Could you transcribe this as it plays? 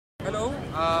Hello,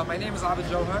 my name is Abid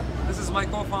Jawhar. This is my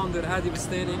co-founder Hadi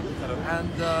Bistani,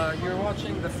 and you're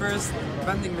watching the first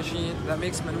vending machine that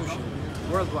makes Manoushe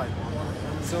worldwide.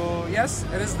 So yes,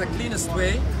 it is the cleanest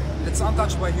way. It's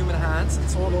untouched by human hands.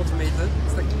 It's all automated.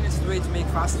 It's the cleanest way to make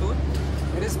fast food.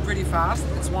 It is pretty fast.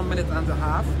 It's 1 minute and a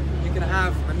half. You can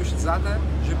have Manoushe za'atar,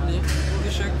 jibni,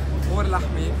 kishk, or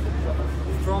lahmi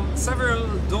from several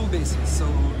dough bases. So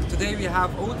today we have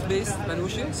oat-based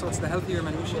Manoushe, so it's the healthier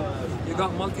Manoushe. You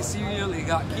got multi-cereal, you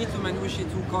got keto Manoushe,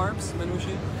 2 carbs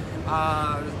Manoushe,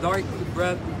 dark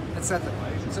bread, etc.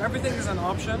 So everything is an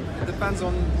option. It depends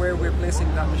on where we're placing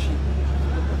that machine.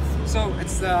 So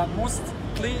it's the most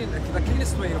the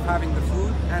cleanest way of having the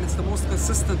food, and it's the most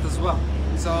consistent as well.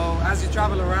 So as you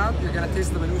travel around, you're gonna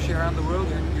taste the Manoushe around the world.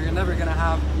 You're never gonna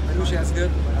have Manoushe as good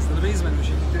as the Lebanese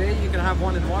Manoushe. Today you can have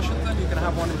one in Washington, you can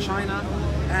have one in China,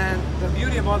 and the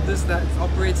beauty about this is that it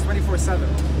operates 24/7.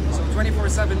 So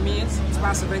 24/7 means it's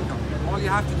passive income. All you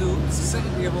have to do is sit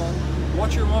in your home,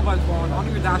 watch your mobile phone on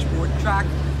your dashboard, track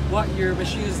what your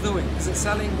machine is doing. Is it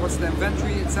selling? What's the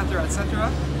inventory, etc., etc.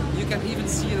 You can even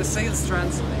see the sales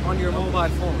trends on your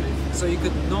mobile phone, so you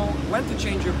could know when to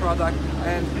change your product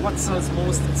and what sells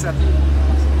most, etc.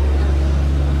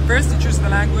 First, you choose the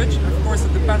language. Of course,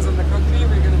 it depends on the country.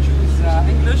 We're going to choose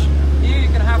English. Here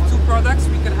you can have 2 products.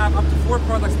 We can have up to 4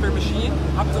 products per machine,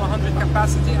 up to 100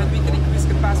 capacity, and we can increase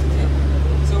capacity.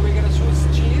 So we're going to choose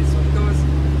cheese because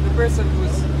the person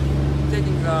who's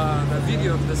taking the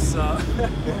video of this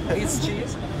eats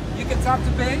cheese. You can tap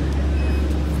to pay.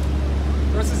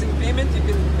 Processing payment, you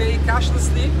can pay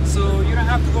cashlessly, so you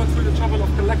don't have to go through the trouble of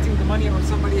collecting the money or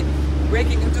somebody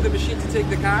breaking into the machine to take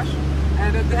the cash.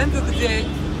 And at the end of the day,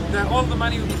 all the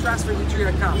money will be transferred into your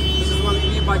account. This is what we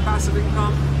mean by passive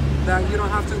income that you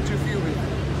don't have to interfere with.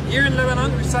 Here in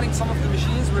Lebanon, we're selling some of the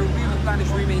machines where we replenish,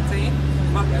 we maintain,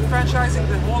 but we're franchising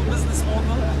the whole business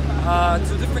model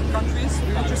to different countries.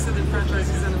 We're interested in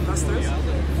franchisees and investors,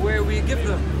 where we give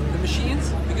them the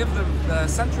machines, we give them the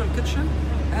central kitchen,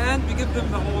 and we give them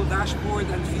the whole dashboard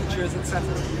and features, etc.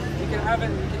 You can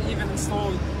even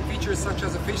install features such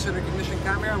as a facial recognition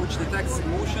camera, which detects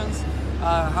emotions,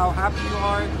 how happy you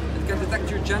are. It can detect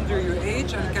your gender, your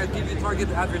age, and it can give you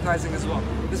targeted advertising as well.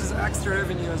 This is extra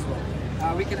revenue as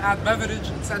well. We can add beverage,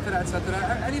 etc., etc.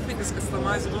 Anything is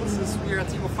customizable, since we are a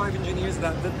team of 5 engineers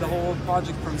that did the whole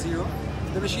project from zero.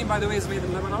 The machine, by the way, is made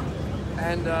in Lebanon,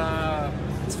 and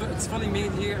it's fully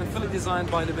made here and fully designed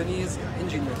by Lebanese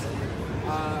engineers.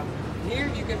 Here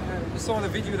you saw the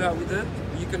video that we did.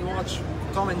 You can watch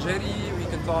Tom and Jerry, we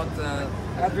can talk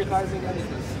advertising,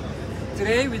 anything.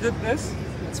 Today we did this.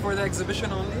 It's for the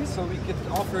exhibition only, so we could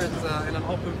offer it in an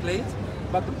open plate.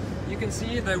 But you can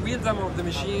see the real demo of the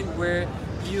machine, where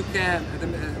you can,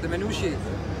 the Manoushe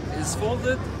is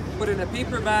folded, put in a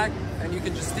paper bag, and you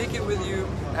can just take it with you,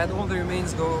 and all the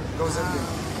remains goes in there.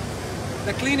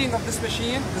 The cleaning of this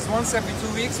machine is once every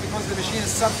 2 weeks, because the machine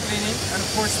is self-cleaning, and of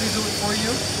course we do it for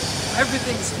you.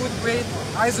 Everything is food grade,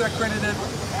 ISO accredited,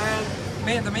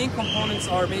 and the main components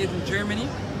are made in Germany,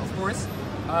 of course.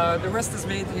 The rest is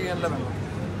made here in Lebanon.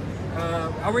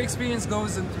 Our experience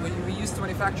goes into, we used to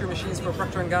manufacture machines for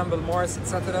Procter & Gamble, Mars,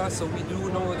 etc. So we do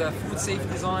know the food safe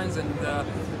designs and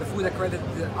the food accredited,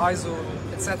 the ISO,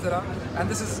 etc. And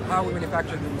this is how we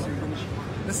manufacture the machine.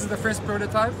 This is the first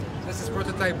prototype. This is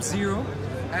prototype 0.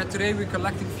 And today we're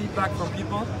collecting feedback from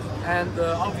people, and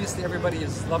obviously everybody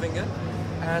is loving it.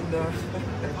 And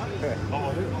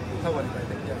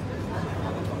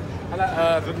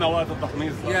زدنا وقت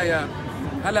التحميص. Yeah.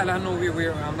 هلا لانه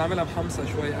we're عم نعملها بحمصه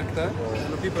شوي اكثر،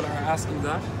 لانه people are asking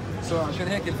that. So عشان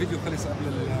هيك الفيديو خلص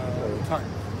قبل التايم.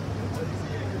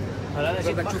 هلا انا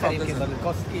شيء بفكر يمكن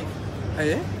الكوست كيف؟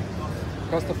 ايه؟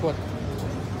 كوست اوف وات؟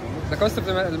 The cost of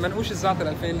المنقوش الزعتر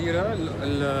 2000 ليرة،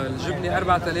 الجبنة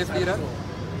 4000 ليرة.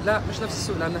 لا مش نفس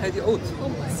السوق، لأن هيدي اوت.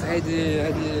 هيدي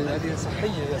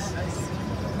صحية، يس.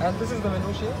 And this is the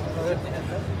Manoushe.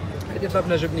 هيدي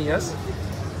طبنا جبنة، yes.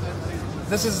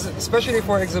 This is especially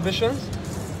for exhibitions.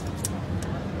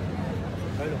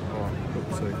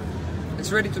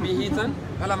 It's ready to be eaten.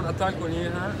 هلا بنقطع لكم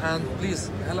اياها، and please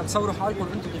هلا بتصوروا حالكم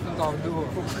انتم كيف انتم عم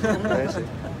تدوقوا.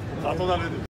 اعطونا الفيديو.